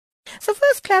So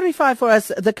first, clarify for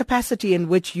us the capacity in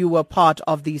which you were part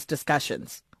of these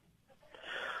discussions.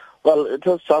 Well, it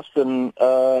has just been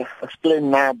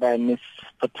explained now by Ms.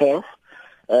 Patel.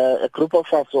 A group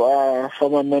of us who are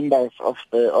former members of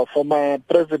or former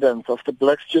presidents of the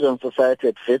Black Student Society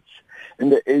at Wits in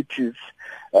the 80s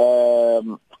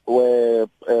were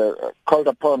called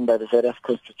upon by the various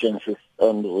constituencies,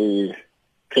 and we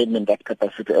came in that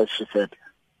capacity, as she said.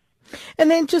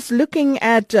 And then just looking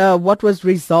at what was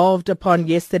resolved upon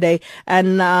yesterday,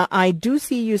 and I do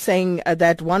see you saying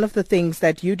that one of the things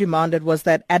that you demanded was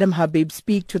that Adam Habib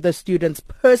speak to the students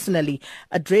personally,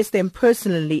 address them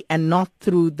personally and not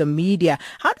through the media.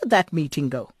 How did that meeting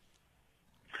go?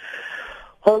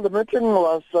 Well, the meeting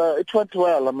it went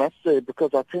well, I must say,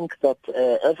 because I think that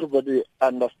everybody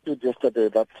understood yesterday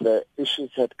that the issues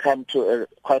had come to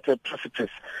quite a precipice.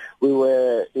 We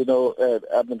were,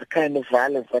 the kind of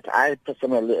violence that I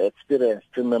personally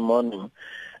experienced in the morning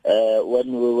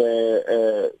when we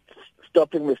were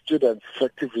stopping the students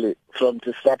effectively from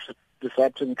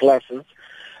disrupting classes,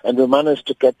 and we managed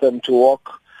to get them to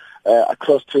walk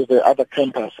across to the other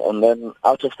campus, and then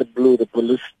out of the blue the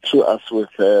police threw us with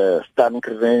stun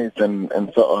grenades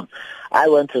and so on. I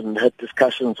went and had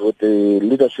discussions with the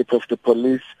leadership of the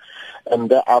police,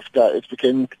 and thereafter it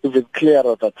became even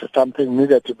clearer that something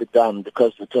needed to be done,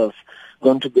 because it was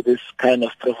going to be this kind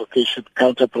of provocation,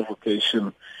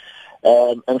 counter-provocation.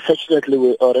 Unfortunately,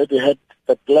 we already had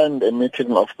planned a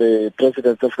meeting of the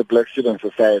presidents of the Black Student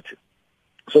Society.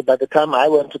 So by the time I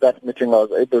went to that meeting, I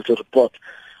was able to report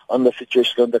on the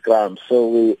situation on the ground. So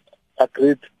we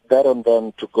agreed there and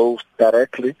then to go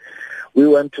directly. We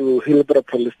went to Hillbrow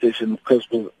Police Station because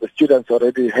the students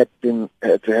already had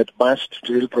marched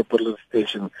to Hillbrow Police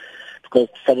Station because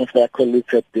some of their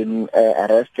colleagues had been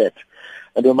arrested.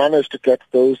 And we managed to get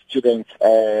those students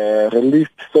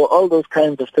released. So all those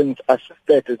kinds of things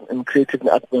assisted in creating an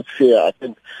atmosphere, I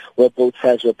think, where both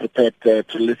sides were prepared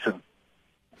to listen.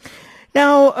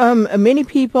 Now, many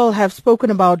people have spoken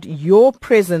about your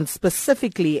presence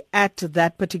specifically at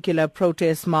that particular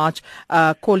protest march,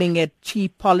 calling it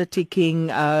cheap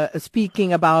politicking,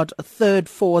 speaking about third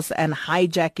force and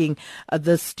hijacking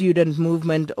the student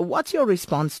movement. What's your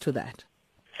response to that?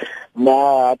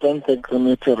 No, I don't think we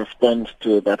need to respond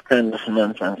to that kind of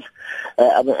nonsense.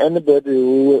 Anybody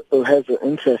who has an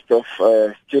interest of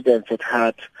students at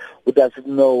heart, who doesn't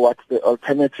know what the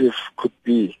alternative could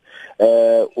be,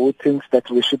 who thinks that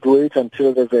we should wait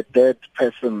until there's a dead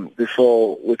person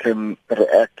before we can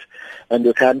react, and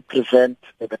we can't prevent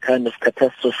the kind of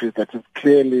catastrophe that is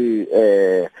clearly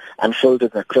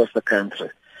unfolding across the country.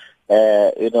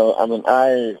 I'm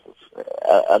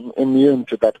immune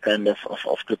to that kind of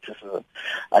criticism.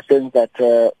 I think that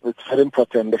it's very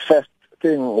important. The first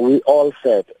thing we all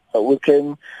said, we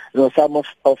came, some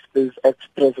of these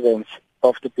ex-presidents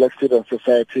of the Black Student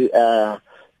Society are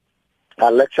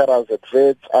lecturers at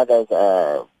Wits, others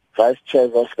are vice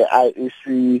chairs of the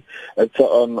IEC, and so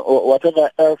on.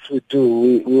 Whatever else we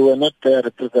do, we were not there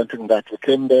representing that. We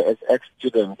came there as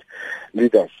ex-student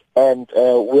leaders. And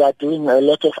we are doing a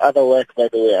lot of other work, by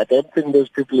the way. I don't think those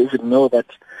people even know that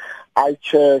I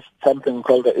chair something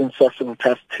called the Insourcing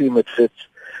Task Team at Wits.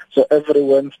 So every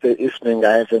Wednesday evening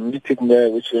I have a meeting there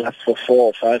which lasts for 4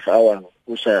 or 5 hours,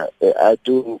 which I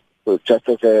do just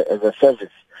as a service,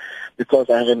 because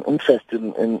I have an interest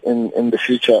in the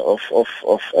future of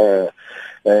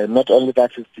not only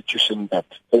that institution, but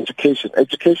education.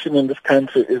 Education in this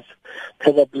country is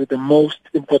probably the most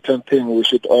important thing we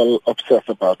should all obsess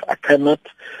about. I cannot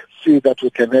see that we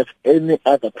can have any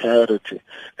other priority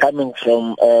coming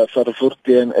from sort of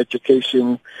European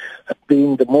education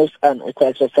being the most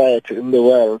unequal society in the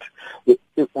world.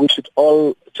 We should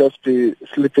all just be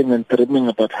sleeping and dreaming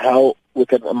about how we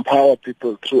can empower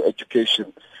people through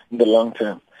education in the long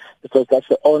term, because that's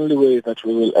the only way that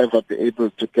we will ever be able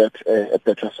to get a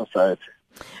better society.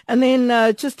 And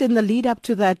then just in the lead up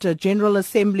to that General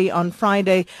Assembly on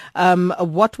Friday,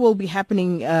 what will be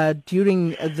happening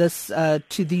during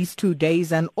these 2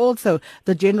 days, and also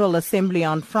the General Assembly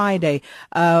on Friday?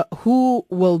 Who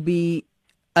will be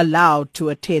allowed to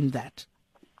attend that?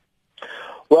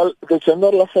 Well, the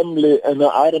General Assembly, and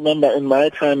I remember in my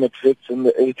time at Wits in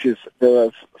the 80s, there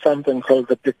was something called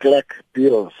the de Klerk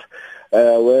deals,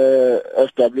 where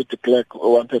F.W. de Klerk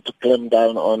wanted to clamp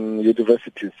down on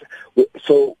universities.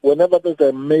 So whenever there's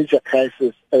a major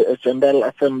crisis, a General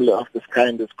Assembly of this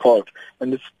kind is called,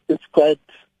 and it's quite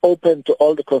open to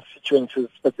all the constituencies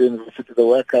at the university, the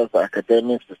workers, the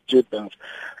academics, the students,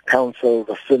 council,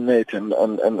 the senate, and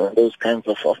those kinds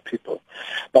of people.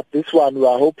 But this one, we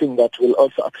are hoping that will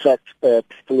also attract people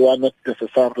who are not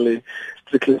necessarily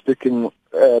strictly speaking,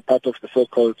 part of the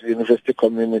so-called university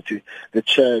community, the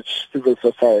church, civil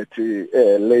society,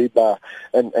 labor,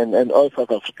 and all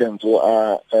South Africans who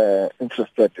are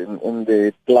interested in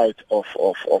the plight of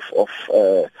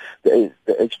the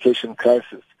education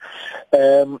crisis.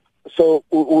 So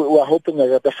we are hoping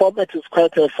that the format is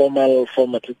quite a formal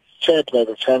format. It's chaired by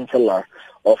the Chancellor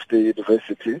of the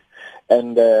university,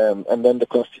 and then the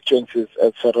constituencies,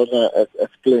 as Farona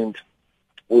explained,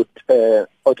 would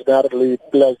ordinarily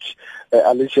pledge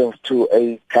allegiance to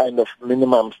a kind of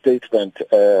minimum statement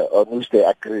on which they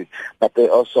agree, but they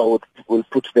also will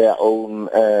put their own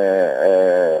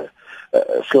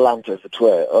slant, as it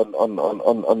were,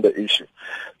 on the issue.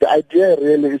 The idea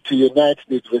really is to unite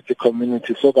the university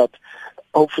community so that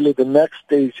hopefully the next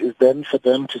stage is then for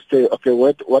them to say, okay,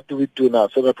 what do we do now?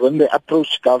 So that when they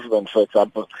approach government, for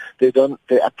example, they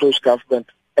approach government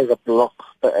as a block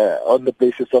on the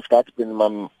basis of that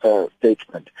minimum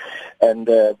statement. And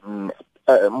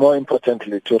more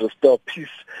importantly, to restore peace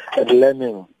and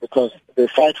learning, because the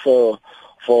fight for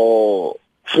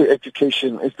free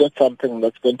education is not something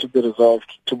that's going to be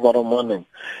resolved tomorrow morning.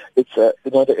 It's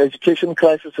the education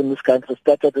crisis in this country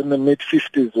started in the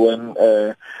mid-50s when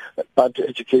Bantu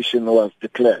education was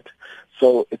declared.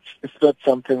 So it's not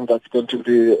something that's going to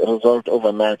be resolved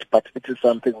overnight, but it is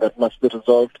something that must be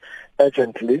resolved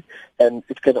urgently, and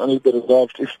it can only be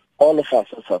resolved if all of us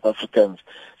as South Africans,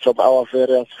 from our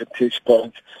various vantage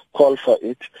points, call for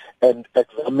it and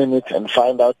examine it and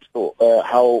find out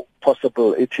how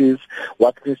possible it is,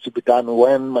 what needs to be done,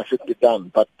 when must it be done.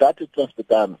 But that it must be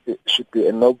done, it should be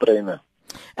a no-brainer.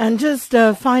 And just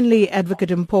finally, Advocate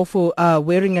Mpofu,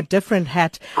 wearing a different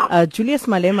hat, Julius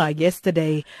Malema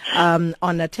yesterday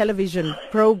on a television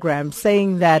program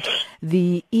saying that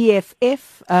the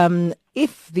EFF,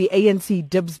 if the ANC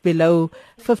dips below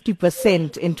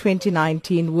 50% in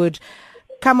 2019, would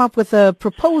come up with a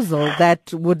proposal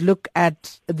that would look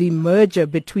at the merger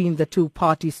between the two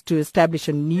parties to establish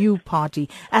a new party.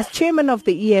 As chairman of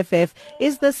the EFF,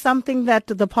 is this something that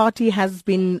the party has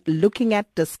been looking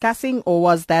at, discussing, or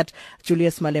was that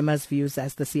Julius Malema's views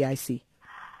as the CIC?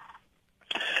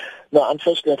 No,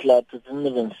 unfortunately, I didn't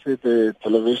even see the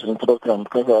television program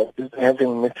because I was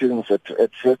having meetings at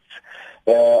Wits.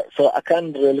 So I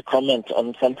can't really comment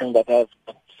on something that I've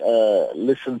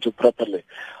listened to properly.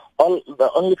 The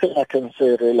only thing I can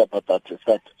say really about that is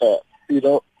that,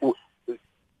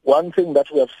 one thing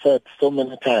that we have said so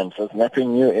many times, there's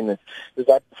nothing new in it, is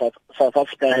that South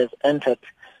Africa has entered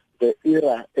the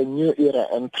era, a new era,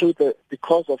 and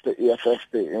because of the EFF,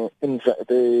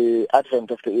 the advent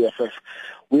of the EFF,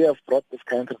 we have brought this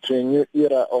country to a new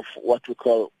era of what we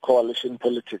call coalition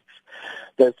politics.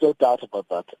 There's no doubt about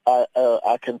that.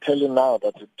 I can tell you now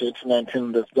that in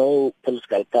 2019 there's no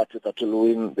political party that will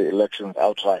win the elections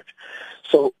outright.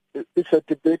 So it's a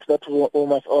debate that we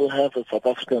must all have as South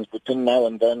Africans between now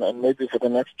and then, and maybe for the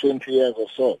next 20 years or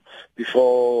so,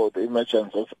 before the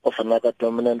emergence of another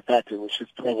dominant party, which is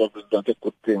probably not a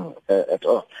good thing at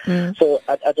all. Mm. So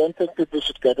I don't think people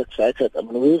should get excited. I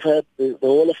mean, we've had the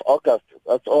whole of August,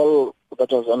 that's all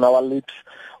that was on our lips,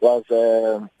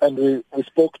 and we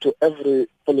spoke to every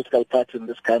political party in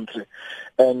this country,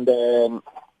 and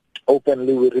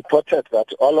openly we reported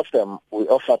that all of them, we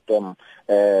offered them,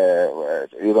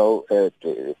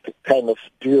 kind of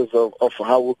deals of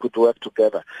how we could work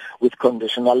together with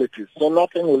conditionalities. So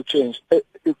nothing will change.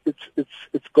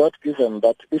 It's God-given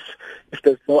that if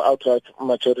there's no outright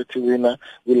majority winner,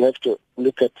 we'll have to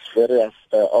look at various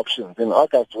options. In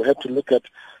August, we had to look at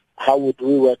how would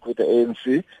we work with the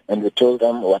ANC, and we told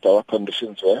them what our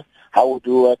conditions were. How would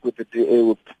we work with the DA?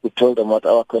 We told them what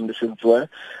our conditions were,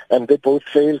 and they both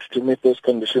failed to meet those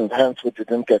conditions. Hence, we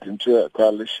didn't get into a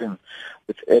coalition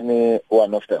with any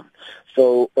one of them.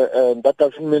 So that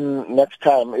doesn't mean next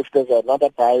time, if there's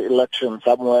another by-election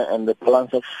somewhere and the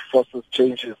balance of forces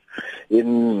changes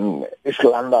in East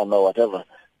London or whatever,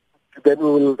 then we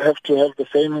will have to have the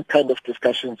same kind of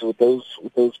discussions with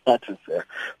those parties there.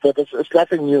 So it's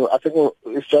nothing new. I think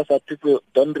it's just that people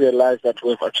don't realize that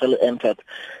we've actually entered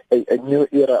a new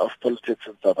era of politics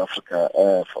in South Africa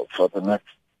for the next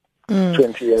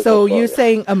 20 years. So you're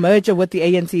saying a merger with the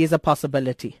ANC is a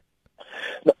possibility?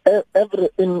 No,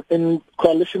 in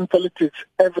coalition politics,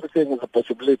 everything is a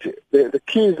possibility. The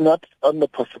key is not on the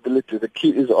possibility. The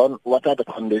key is on what are the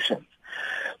conditions.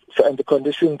 So, and the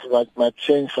conditions might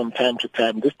change from time to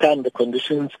time. This time, the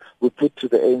conditions we put to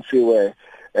the ANC were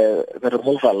the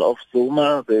removal of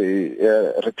Zuma,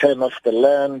 the return of the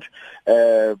land,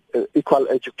 equal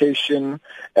education,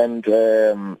 and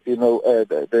the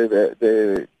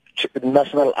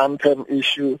national anthem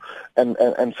issue,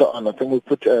 and so on. I think we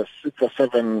put 6 or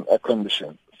 7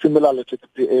 conditions. similarly to the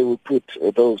DA, we put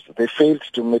those. They failed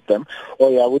to meet them.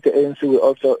 With the ANC, we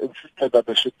also insisted that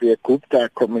there should be a Gupta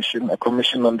commission, a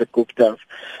commission on the Guptas,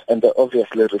 and they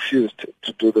obviously refused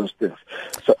to do those things.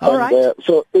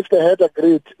 So if they had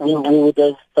agreed, we would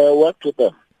have worked with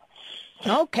them.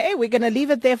 Okay, we're going to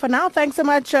leave it there for now. Thanks so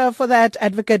much for that,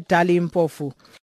 Advocate Dali Mpofu.